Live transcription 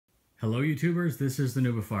Hello YouTubers, this is the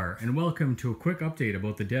Nubifier, and welcome to a quick update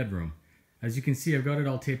about the dead room. As you can see, I've got it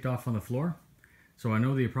all taped off on the floor, so I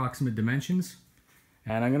know the approximate dimensions,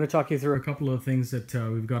 and I'm going to talk you through a couple of things that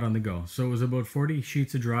we've got on the go. So it was about 40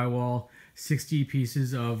 sheets of drywall, 60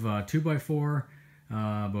 pieces of 2x4,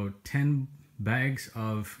 about 10 bags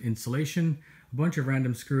of insulation, a bunch of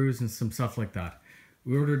random screws and some stuff like that.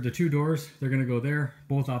 We ordered the 2 doors, they're going to go there,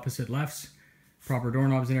 both opposite lefts, proper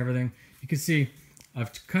doorknobs and everything. You can see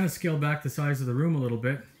I've kind of scaled back the size of the room a little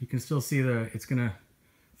bit. You can still see it's going to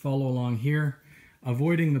follow along here.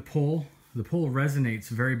 Avoiding the pole. The pole resonates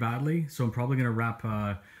very badly, so I'm probably going to wrap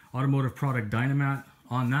automotive product Dynamat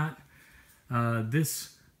on that.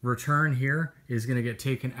 This return here is going to get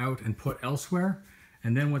taken out and put elsewhere.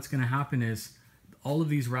 And then what's going to happen is all of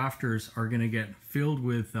these rafters are going to get filled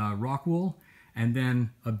with rock wool and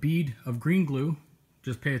then a bead of green glue.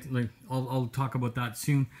 Just pay it, I'll talk about that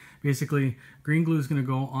soon. Basically, green glue is going to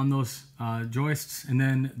go on those joists, and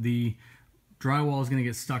then the drywall is going to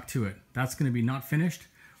get stuck to it. That's going to be not finished.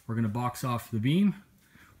 We're going to box off the beam.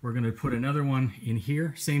 We're going to put another one in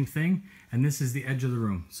here, same thing, and this is the edge of the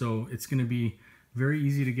room. So it's going to be very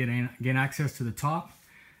easy to get access to the top.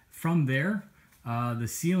 From there, the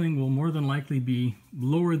ceiling will more than likely be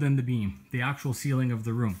lower than the beam, the actual ceiling of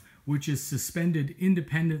the room, which is suspended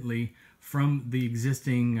independently from the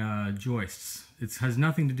existing joists. It has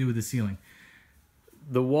nothing to do with the ceiling.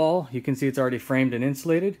 The wall, you can see it's already framed and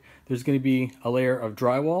insulated. There's going to be a layer of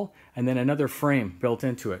drywall and then another frame built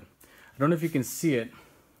into it. I don't know if you can see it.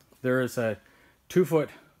 There is a 2 foot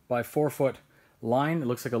by 4 foot line. It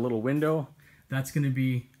looks like a little window. That's going to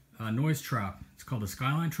be a noise trap. It's called a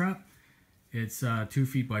Skyline Trap. It's 2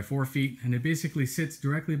 feet by 4 feet, and it basically sits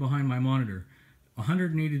directly behind my monitor.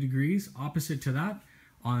 180 degrees opposite to that.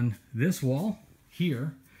 On this wall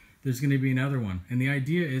here, there's going to be another one. And the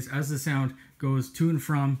idea is as the sound goes to and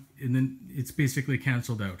from, and then it's basically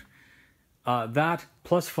canceled out. That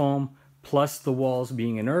plus foam plus the walls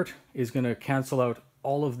being inert is going to cancel out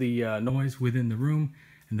all of the noise within the room.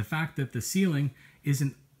 And the fact that the ceiling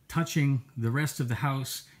isn't touching the rest of the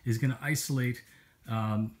house is going to isolate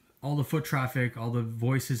all the foot traffic, all the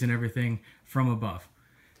voices and everything from above.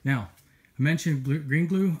 Now, I mentioned green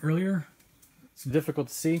glue earlier. It's difficult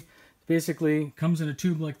to see. It basically comes in a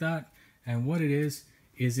tube like that, and what it is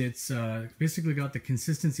it's basically got the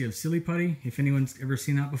consistency of silly putty, if anyone's ever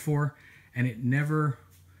seen that before, and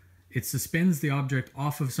it suspends the object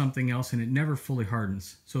off of something else and it never fully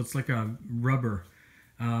hardens. So it's like a rubber.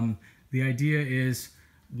 The idea is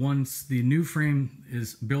once the new frame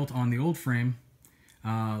is built on the old frame,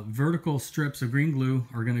 vertical strips of green glue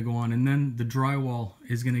are going to go on, and then the drywall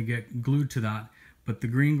is going to get glued to that. But the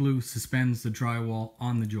green glue suspends the drywall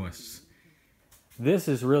on the joists. This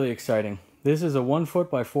is really exciting. This is a 1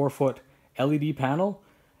 foot by 4 foot LED panel,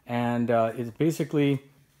 and it's basically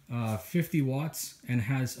 50 watts and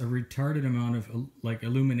has a retarded amount of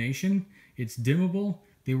illumination. It's dimmable.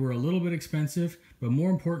 They were a little bit expensive, but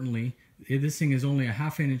more importantly, this thing is only a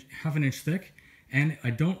half an inch thick, and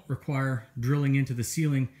I don't require drilling into the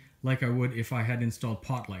ceiling like I would if I had installed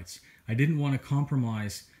pot lights. I didn't want to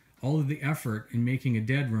compromise all of the effort in making a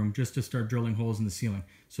dead room just to start drilling holes in the ceiling.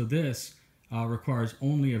 So this requires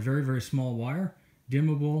only a very, very small wire,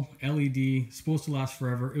 dimmable, LED, supposed to last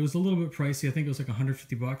forever. It was a little bit pricey. I think it was like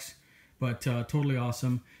 150 bucks, but totally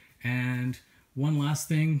awesome. And one last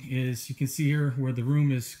thing is you can see here where the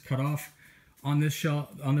room is cut off. On this shelf,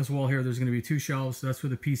 on this wall here, there's going to be 2 shelves. So that's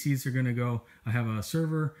where the PCs are going to go. I have a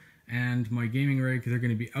server and my gaming rig. They're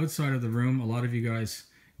going to be outside of the room. A lot of you guys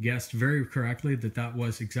guessed very correctly that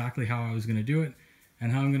was exactly how I was going to do it.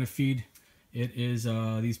 And how I'm going to feed it is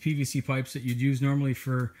these PVC pipes that you'd use normally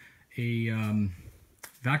for a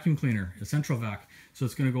vacuum cleaner, a central vac. So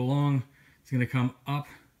it's going to go along, it's going to come up,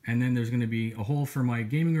 and then there's going to be a hole for my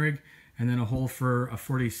gaming rig, and then a hole for a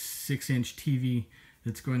 46-inch TV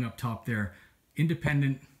that's going up top there.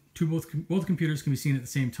 Independent, both computers can be seen at the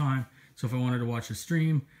same time. So if I wanted to watch a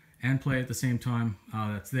stream and play at the same time,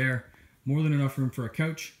 that's there. More than enough room for a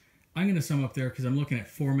couch. I'm going to sum up there because I'm looking at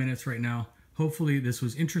 4 minutes right now. Hopefully this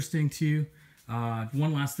was interesting to you.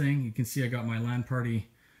 One last thing, you can see I got my LAN party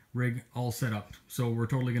rig all set up. So we're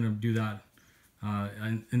totally going to do that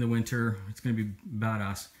in the winter. It's going to be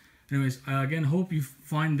badass. Anyways, again, hope you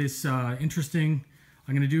find this interesting.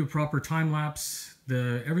 I'm going to do a proper time lapse.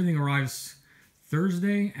 Everything arrives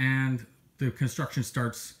Thursday and the construction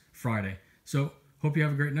starts Friday. So hope you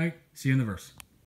have a great night. See you in the verse.